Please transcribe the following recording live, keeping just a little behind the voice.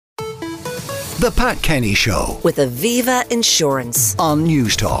The Pat Kenny Show with Aviva Insurance on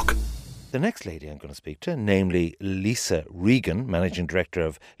News Talk. The next lady I'm going to speak to, namely Lisa Regan, Managing Director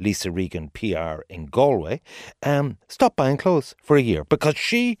of Lisa Regan PR in Galway, stopped buying clothes for a year because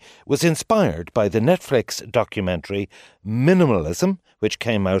she was inspired by the Netflix documentary Minimalism, which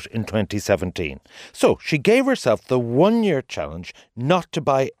came out in 2017. So she gave herself the 1-year challenge not to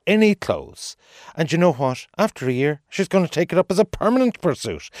buy any clothes. And you know what? After a year, she's going to take it up as a permanent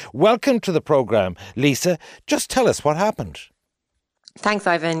pursuit. Welcome to the programme, Lisa. Just tell us what happened. Thanks,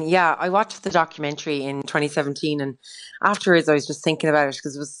 Ivan. Yeah, I watched the documentary in 2017 and afterwards I was just thinking about it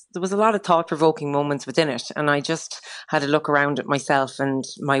because there was a lot of thought-provoking moments within it, and I just had a look around at myself and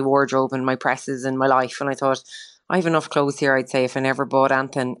my wardrobe and my presses and my life, and I thought, I have enough clothes here. I'd say if I never bought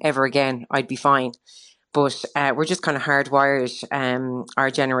anything ever again, I'd be fine. But we're just kind of hardwired,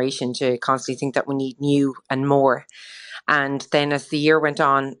 our generation, to constantly think that we need new and more. And then as the year went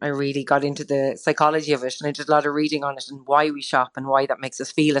on, I really got into the psychology of it, and I did a lot of reading on it and why we shop and why that makes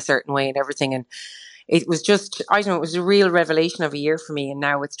us feel a certain way and everything. And it was just, I don't know, it was a real revelation of a year for me. And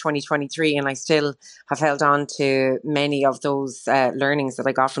now it's 2023 and I still have held on to many of those learnings that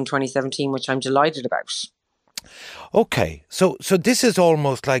I got from 2017, which I'm delighted about. Okay, so this is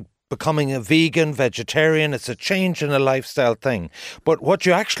almost like becoming a vegan, vegetarian. It's a change in a lifestyle thing. But what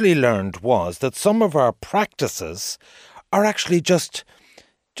you actually learned was that some of our practices are actually just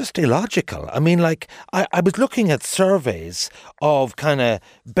illogical. I mean, like, I was looking at surveys of kind of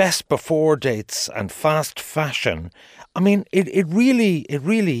best before dates and fast fashion. I mean, it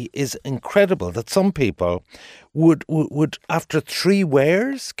really is incredible that some people would after 3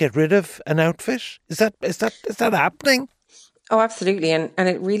 wears get rid of an outfit. Is that happening? Oh, absolutely. And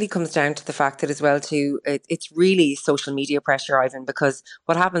it really comes down to the fact that as well too, it's really social media pressure, Ivan, because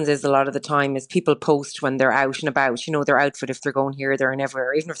what happens is a lot of the time is people post when they're out and about, you know, their outfit, if they're going here, there and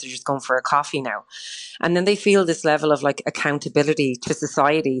everywhere, even if they're just going for a coffee now. And then they feel this level of like accountability to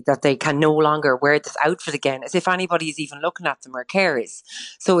society that they can no longer wear this outfit again, as if anybody is even looking at them or cares.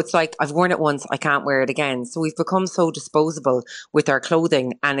 So it's like, I've worn it once, I can't wear it again. So we've become so disposable with our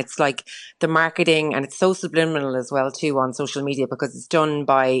clothing, and it's like the marketing, and it's so subliminal as well too on social media, because it's done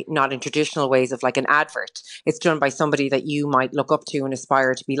by not in traditional ways of like an advert. It's done by somebody that you might look up to and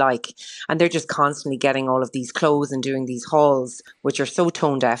aspire to be like. And they're just constantly getting all of these clothes and doing these hauls, which are so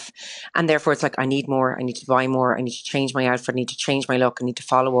tone deaf. And therefore it's like, I need more, I need to buy more, I need to change my outfit, I need to change my look, I need to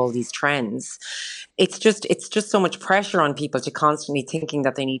follow all these trends. It's just so much pressure on people to constantly thinking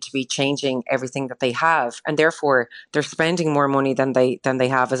that they need to be changing everything that they have, and therefore they're spending more money than they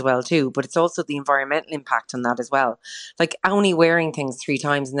have as well too. But it's also the environmental impact on that as well. Like only wearing things 3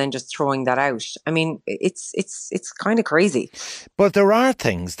 times and then just throwing that out. I mean, it's kind of crazy. But there are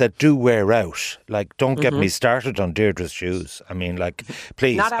things that do wear out. Like, don't get me started on Deirdre's shoes. I mean, like,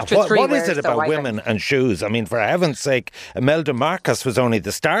 please. Not after what is it about women and shoes? I mean, for heaven's sake, Imelda Marcus was only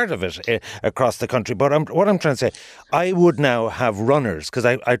the start of it across the country. But what I'm trying to say, I would now have runners, because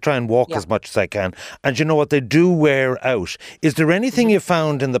I try and walk as much as I can. And you know what? They do wear out. Is there anything you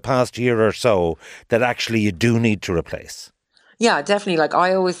found in the past year or so that actually you do need to replace? Yeah, definitely. Like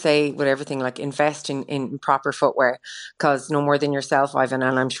I always say with everything, like invest in proper footwear, because no more than yourself, Ivan,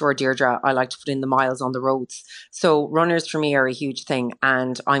 and I'm sure Deirdre, I like to put in the miles on the roads. So runners for me are a huge thing,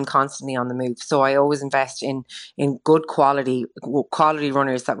 and I'm constantly on the move. So I always invest in good quality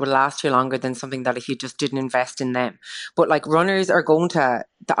runners that will last you longer than something that if you just didn't invest in them. But like runners are going to,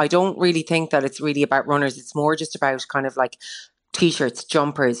 I don't really think that it's really about runners. It's more just about kind of like T-shirts,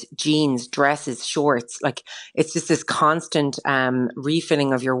 jumpers, jeans, dresses, shorts. Like it's just this constant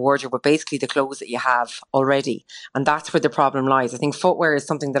refilling of your wardrobe with basically the clothes that you have already. And that's where the problem lies. I think footwear is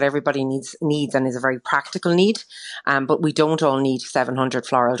something that everybody needs and is a very practical need. But we don't all need 700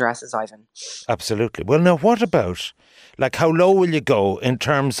 floral dresses, Ivan. Absolutely. Well, now what about, like, how low will you go in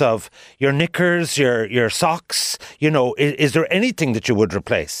terms of your knickers, your socks? You know, is there anything that you would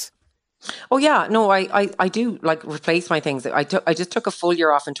replace? Oh yeah, no, I do like replace my things. I just took a full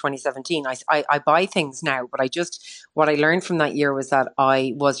year off in 2017. I buy things now, but what I learned from that year was that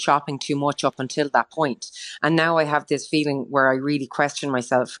I was shopping too much up until that point. And now I have this feeling where I really question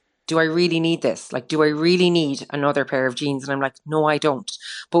myself. Do I really need this? Like, do I really need another pair of jeans? And I'm like, no, I don't.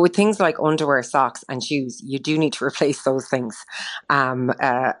 But with things like underwear, socks and shoes, you do need to replace those things.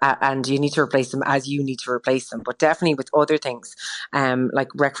 And you need to replace them as you need to replace them. But definitely with other things, like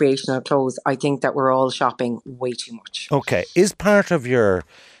recreational clothes, I think that we're all shopping way too much. Okay. Is part of your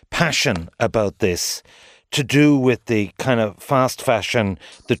passion about this to do with the kind of fast fashion,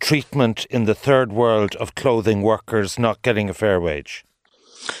 the treatment in the third world of clothing workers not getting a fair wage?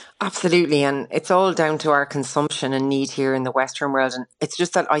 Absolutely. And it's all down to our consumption and need here in the Western world. And it's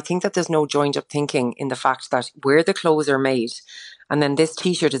just that I think that there's no joined up thinking in the fact that where the clothes are made, and then this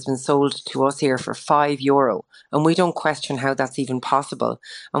t-shirt has been sold to us here for €5, and we don't question how that's even possible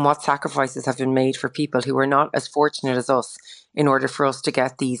and what sacrifices have been made for people who are not as fortunate as us in order for us to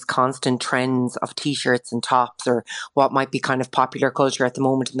get these constant trends of t-shirts and tops, or what might be kind of popular culture at the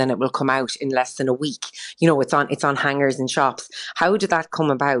moment, and then it will come out in less than a week. It's on hangers in shops. How did that come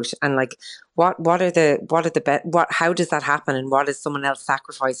about? And like, how does that happen, and what is someone else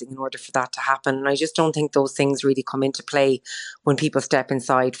sacrificing in order for that to happen? And I just don't think those things really come into play when people step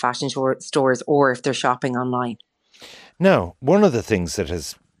inside fashion stores, or if they're shopping online. Now, one of the things that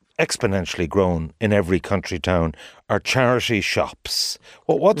has exponentially grown in every country town are charity shops.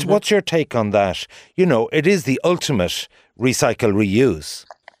 Well, what's your take on that? It is the ultimate recycle reuse.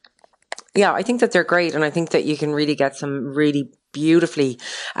 Yeah, I think that they're great, and I think that you can really get some really beautifully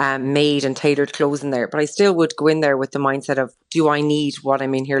made and tailored clothes in there. But I still would go in there with the mindset of, do I need what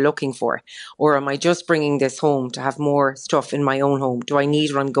I'm in here looking for? Or am I just bringing this home to have more stuff in my own home? Do I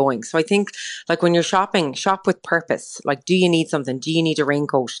need where I'm going? So I think, like, when you're shopping, shop with purpose. Like, do you need something? Do you need a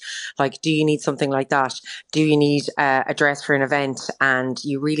raincoat? Like, do you need something like that? Do you need a dress for an event, and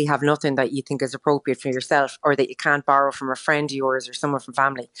you really have nothing that you think is appropriate for yourself, or that you can't borrow from a friend of yours or someone from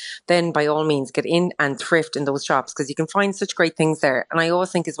family? Then by all means, get in and thrift in those shops, because you can find such great things there. And I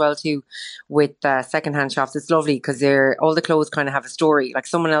always think as well too, with secondhand shops, it's lovely because all the clothes kind of have a story. Like,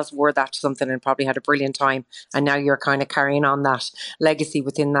 someone else wore that to something and probably had a brilliant time, and now you're kind of carrying on that legacy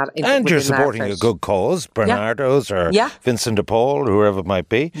within that. And you're supporting a good cause, Bernardo's or Vincent de Paul, whoever it might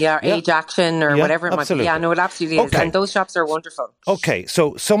be. Age Action or whatever it might be. Yeah, no, it absolutely is. And those shops are wonderful. Okay,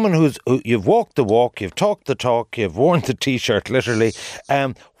 so someone who you've walked the walk, you've talked the talk, you've worn the t-shirt literally.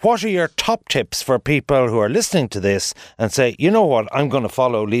 What are your top tips for people who are listening to this and say, you know what, I'm going to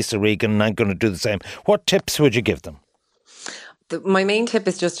follow Lisa Regan and I'm going to do the same? What tips would you give them? My main tip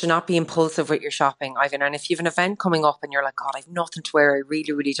is just to not be impulsive with your shopping, Ivan. And if you have an event coming up and you're like, God, I've nothing to wear, I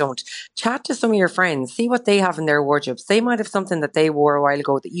really, really don't. Chat to some of your friends. See what they have in their wardrobes. They might have something that they wore a while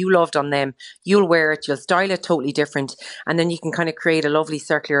ago that you loved on them. You'll wear it. You'll style it totally different. And then you can kind of create a lovely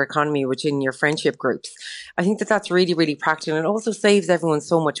circular economy within your friendship groups. I think that that's really, really practical. And it also saves everyone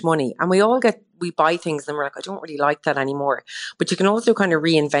so much money. And we buy things and we're like, I don't really like that anymore. But you can also kind of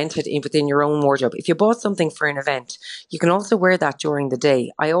reinvent it within your own wardrobe. If you bought something for an event, you can also wear that during the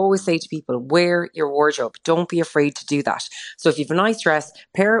day. I always say to people, wear your wardrobe. Don't be afraid to do that. So if you have a nice dress,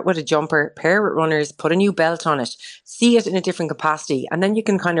 pair it with a jumper, pair it with runners, put a new belt on it, see it in a different capacity, and then you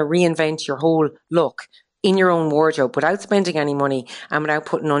can kind of reinvent your whole look in your own wardrobe without spending any money and without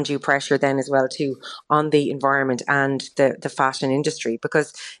putting undue pressure then as well too on the environment and the fashion industry,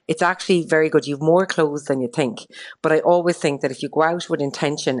 because it's actually very good. You've more clothes than you think. But I always think that if you go out with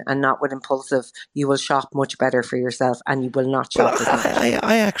intention and not with impulsive, you will shop much better for yourself and you will not shop as much.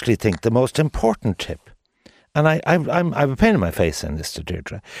 I actually think the most important tip, and I have a pain in my face in this to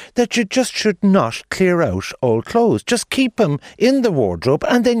Deirdre, that you just should not clear out old clothes. Just keep them in the wardrobe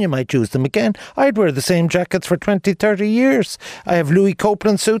and then you might use them again. I'd wear the same jackets for 20, 30 years. I have Louis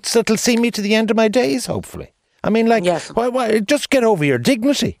Copeland suits that'll see me to the end of my days, hopefully. I mean, like, yes. Why, just get over your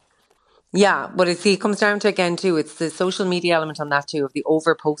dignity. Yeah, but it comes down to, again, too, it's the social media element on that too, of the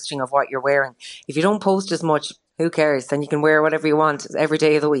over posting of what you're wearing. If you don't post as much, who cares? Then you can wear whatever you want every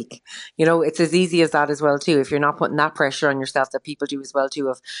day of the week. It's as easy as that as well too. If you're not putting that pressure on yourself that people do as well too,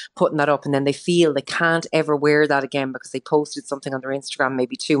 of putting that up and then they feel they can't ever wear that again because they posted something on their Instagram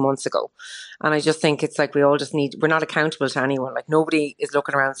maybe 2 months ago. And I just think it's like we're not accountable to anyone. Like, nobody is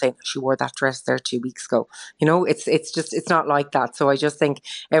looking around saying, she wore that dress there 2 weeks ago. It's not like that. So I just think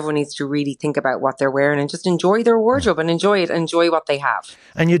everyone needs to really think about what they're wearing and just enjoy their wardrobe and enjoy it, enjoy what they have.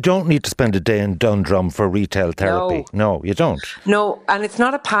 And you don't need to spend a day in Dundrum for retail therapy. No, you don't. No, and it's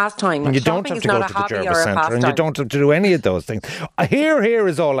not a pastime. And you don't have to go to the Jervis Centre, and you don't have to do any of those things. Here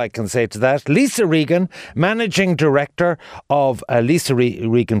is all I can say to that. Lisa Regan, Managing Director of Lisa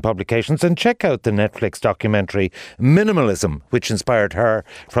Regan Publications, and check out the Netflix documentary Minimalism, which inspired her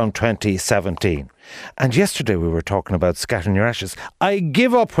from 2017. And yesterday we were talking about scattering your ashes. I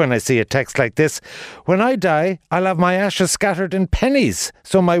give up when I see a text like this. When I die, I'll have my ashes scattered in pennies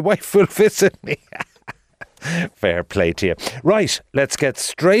so my wife will visit me. Fair play to you. Right, let's get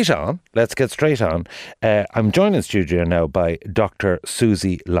straight on. I'm joined in studio now by Dr.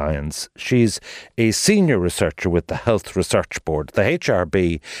 Susie Lyons. She's a senior researcher with the Health Research Board. The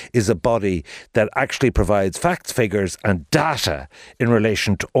HRB is a body that actually provides facts, figures and data in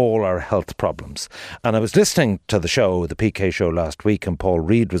relation to all our health problems. And I was listening to the show, the PK show last week, and Paul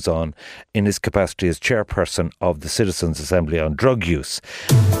Reid was on in his capacity as chairperson of the Citizens' Assembly on Drug Use.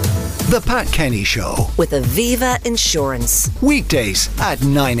 The Pat Kenny Show. With Aviva Insurance. Weekdays at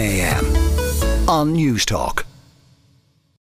 9 a.m. on News Talk.